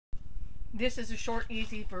This is a short,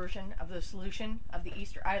 easy version of the solution of the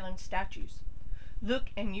Easter Island statues. Look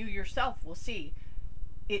and you yourself will see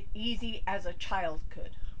it easy as a child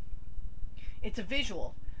could. It's a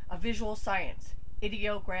visual science,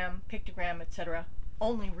 ideogram, pictogram, etc.,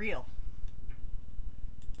 only real.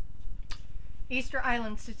 Easter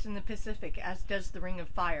Island sits in the Pacific, as does the Ring of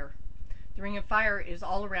Fire. The Ring of Fire is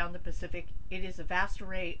all around the Pacific. It is a vast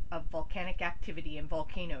array of volcanic activity and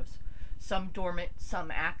volcanoes, some dormant, some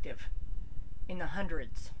active, in the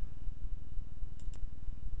hundreds.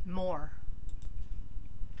 More.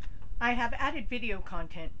 I have added video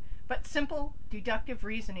content, but simple deductive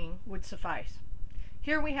reasoning would suffice.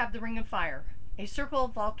 Here we have the Ring of Fire, a circle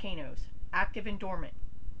of volcanoes, active and dormant.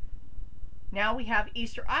 Now we have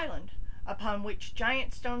Easter Island, upon which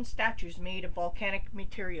giant stone statues made of volcanic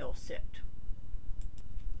material sit.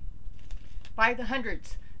 By the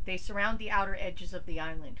hundreds, they surround the outer edges of the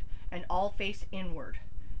island, and all face inward,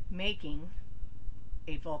 making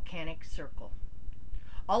a volcanic circle.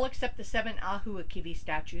 All except the 7 akivi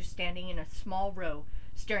statues standing in a small row,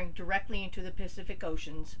 staring directly into the Pacific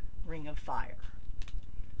Ocean's Ring of Fire,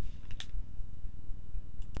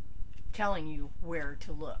 telling you where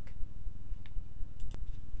to look.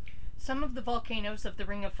 Some of the volcanoes of the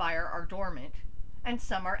Ring of Fire are dormant, and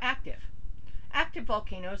some are active. Active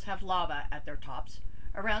volcanoes have lava at their tops,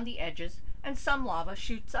 around the edges, and some lava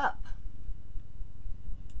shoots up.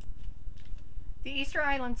 The Easter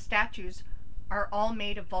Island statues are all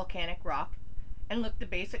made of volcanic rock and look the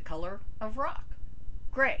basic color of rock,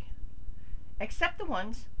 gray, except the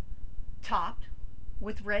ones topped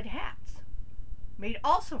with red hats, made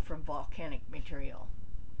also from volcanic material.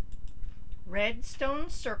 Red stone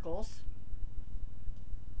circles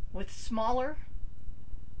with smaller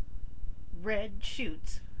red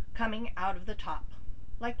shoots coming out of the top,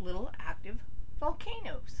 like little active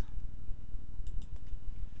volcanoes.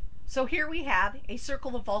 So here we have a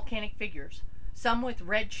circle of volcanic figures, some with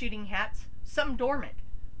red shooting hats, some dormant,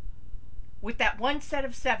 with that one set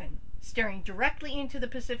of 7 staring directly into the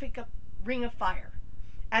Pacific Ring of Fire,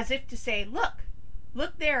 as if to say,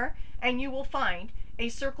 look there, and you will find a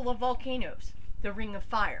circle of volcanoes, the Ring of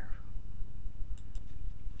Fire.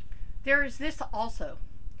 There is this also.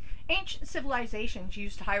 Ancient civilizations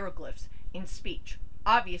used hieroglyphs in speech,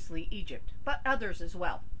 obviously Egypt, but others as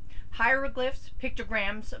well. Hieroglyphs,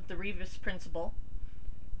 pictograms of the Rebus principle,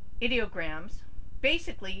 ideograms,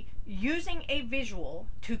 basically using a visual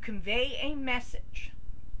to convey a message.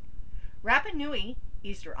 Rapa Nui,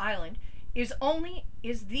 Easter Island, is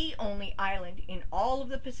the only island in all of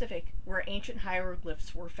the Pacific where ancient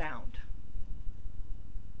hieroglyphs were found.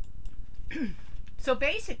 So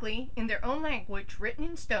basically, in their own language, written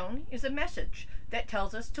in stone, is a message that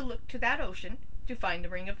tells us to look to that ocean to find the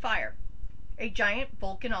Ring of Fire, a giant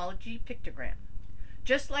volcanology pictogram,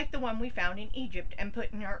 just like the one we found in Egypt and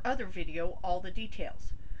put in our other video, All the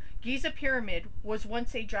Details. Giza Pyramid was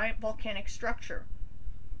once a giant volcanic structure,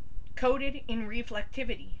 coated in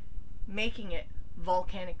reflectivity, making it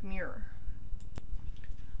volcanic mirror.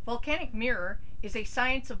 Volcanic mirror is a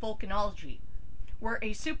science of volcanology, where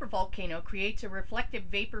a supervolcano creates a reflective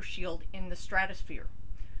vapor shield in the stratosphere,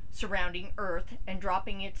 surrounding Earth and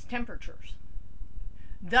dropping its temperatures.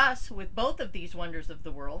 Thus, with both of these wonders of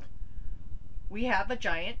the world, we have a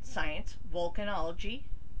giant science volcanology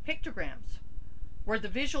pictograms, where the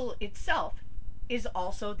visual itself is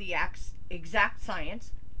also the exact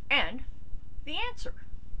science and the answer.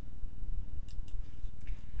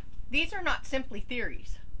 These are not simply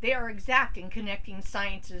theories. They are exact in connecting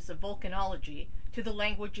sciences of volcanology to the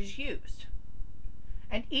languages used,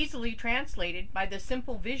 and easily translated by the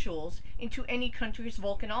simple visuals into any country's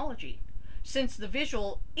volcanology, since the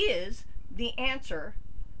visual is the answer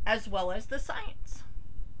as well as the science.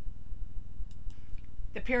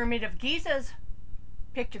 The Pyramid of Giza's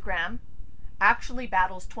pictogram actually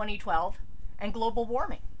battles 2012 and global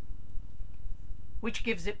warming, which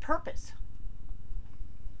gives it purpose.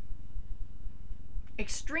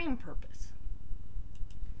 Extreme purpose.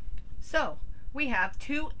 So, we have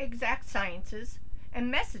 2 exact sciences and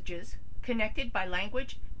messages connected by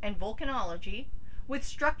language and volcanology with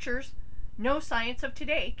structures no science of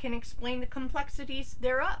today can explain the complexities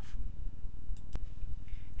thereof.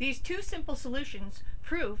 These 2 simple solutions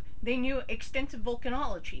prove they knew extensive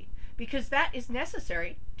volcanology, because that is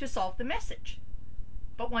necessary to solve the message.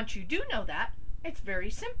 But once you do know that, it's very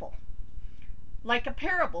simple. Like a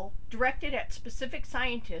parable directed at specific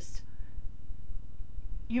scientists,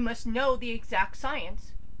 you must know the exact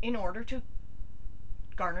science in order to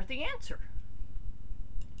garner the answer.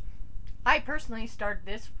 I personally started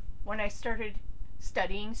this when I started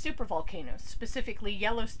studying supervolcanoes, specifically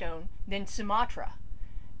Yellowstone, then Sumatra.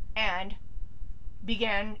 and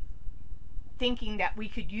began thinking that we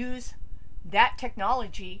could use that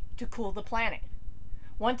technology to cool the planet.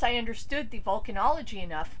 Once I understood the volcanology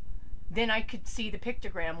enough, then I could see the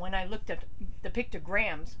pictogram when I looked at the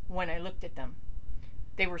pictograms when I looked at them.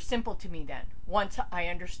 They were simple to me then, once I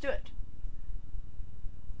understood.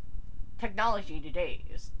 Technology today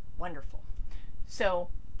is wonderful. So,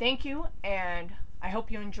 thank you, and I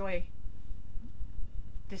hope you enjoy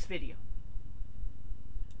this video.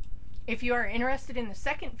 If you are interested in the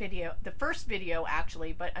second video, the first video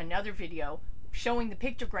actually, but another video showing the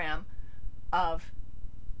pictogram of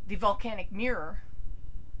the volcanic mirror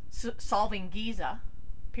solving Giza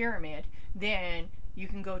pyramid, then you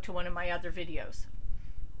can go to one of my other videos.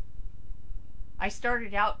 I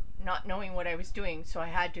started out not knowing what I was doing, so I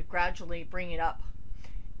had to gradually bring it up.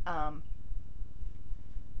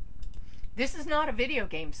 This is not a video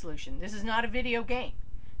game solution. This is not a video game.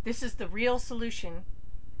 This is the real solution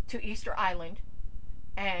to Easter Island,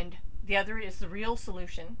 and the other is the real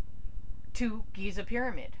solution to Giza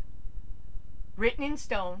Pyramid. Written in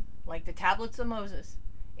stone, like the tablets of Moses,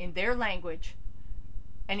 in their language,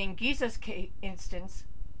 and in Giza's instance,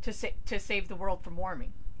 to save the world from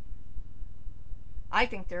warming. I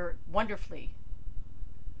think they're wonderfully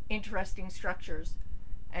interesting structures,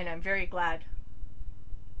 and I'm very glad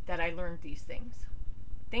that I learned these things.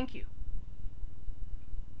 Thank you.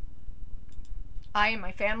 I and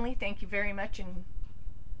my family thank you very much in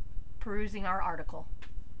perusing our article,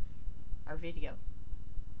 our video.